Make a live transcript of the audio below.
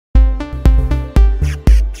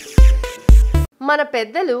మన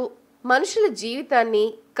పెద్దలు మనుషుల జీవితాన్ని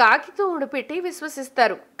కాకితో ముడిపెట్టి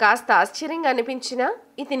విశ్వసిస్తారు. కాస్త ఆశ్చర్యంగా అనిపించినా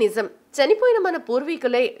ఇది నిజం. చనిపోయిన మన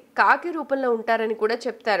పూర్వీకులే కాకి రూపంలో ఉంటారని కూడా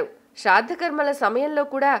చెప్తారు. శ్రాద్ధకర్మల సమయంలో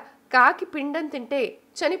కూడా కాకి పిండం తింటే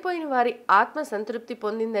చనిపోయిన వారి ఆత్మ సంతృప్తి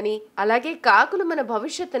పొందిందని, అలాగే కాకులు మన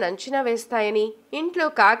భవిష్యత్తును అంచనా వేస్తాయని, ఇంట్లో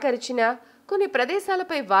కాకరిచినా, కొన్ని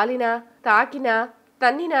ప్రదేశాలపై వాలినా, తాకినా,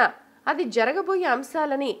 తన్నినా అది జరగబోయే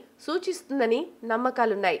అంశాలని సూచిస్తుందని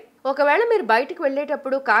నమ్మకాలున్నాయి. ఒకవేళ మీరు బయటకు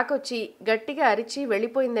వెళ్లేటప్పుడు కాకొచ్చి గట్టిగా అరిచి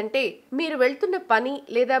వెళ్లిపోయిందంటే మీరు వెళ్తున్న పని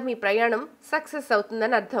లేదా మీ ప్రయాణం సక్సెస్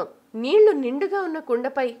అవుతుందని అర్థం. నీళ్లు నిండుగా ఉన్న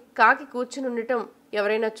కుండపై కాకి కూర్చునుండటం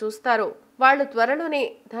ఎవరైనా చూస్తారో వాళ్ళు త్వరలోనే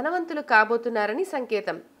ధనవంతులు కాబోతున్నారని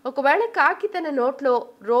సంకేతం. ఒకవేళ కాకి తన నోట్లో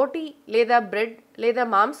రోటీ లేదా బ్రెడ్ లేదా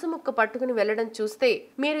మాంసం ముక్క పట్టుకుని వెళ్లడం చూస్తే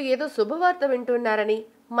మీరు ఏదో శుభవార్త వింటున్నారని,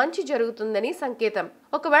 మంచి జరుగుతుందని సంకేతం.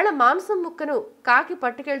 ఒకవేళ మాంసం ముక్కను కాకి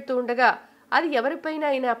పట్టుకెళ్తూ ఉండగా అది ఎవరిపైన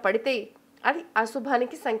అయినా పడితే అది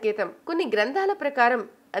అశుభానికి సంకేతం. కొన్ని గ్రంథాల ప్రకారం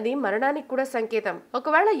అది మరణానికి కూడా సంకేతం.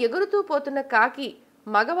 ఒకవేళ ఎగురుతూ పోతున్న కాకి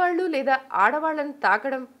మగవాళ్లు లేదా ఆడవాళ్లను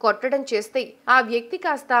తాకడం, కొట్టడం చేస్తే ఆ వ్యక్తి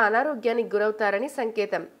కాస్త అనారోగ్యానికి గురవుతారని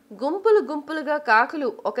సంకేతం. గుంపులు గుంపులుగా కాకులు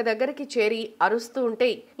ఒక దగ్గరికి చేరి అరుస్తూ ఉంటే,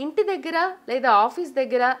 ఇంటి దగ్గర లేదా ఆఫీస్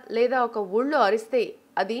దగ్గర లేదా ఒక ఊళ్ళో అరిస్తే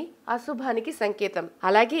అది అశుభానికి సంకేతం.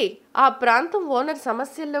 అలాగే ఆ ప్రాంతం ఓనర్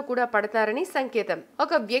సమస్యల్లో కూడా పడతారని సంకేతం.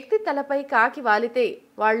 ఒక వ్యక్తి తలపై కాకి వాలితే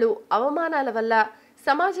వాళ్ళు అవమానాల వల్ల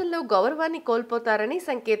సమాజంలో గౌరవాన్ని కోల్పోతారని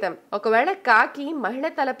సంకేతం. ఒకవేళ కాకి మహిళ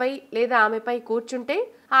తలపై లేదా ఆమెపై కూర్చుంటే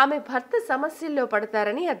ఆమె భర్త సమస్యల్లో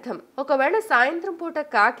పడతారని అర్థం. ఒకవేళ సాయంత్రం పూట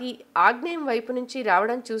కాకి ఆగ్నేయం వైపు నుంచి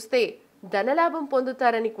రావడం చూస్తే ధనలాభం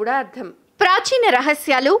పొందుతారని కూడా అర్థం. ప్రాచీన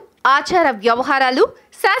రహస్యాలు, ఆచార వ్యవహారాలు,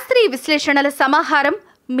 శాస్త్రీయ విశ్లేషణల సమాహారం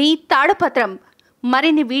మీ తాళపత్రం.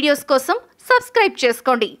 మరిన్ని వీడియోస్ కోసం సబ్స్క్రైబ్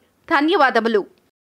చేసుకోండి. ధన్యవాదములు.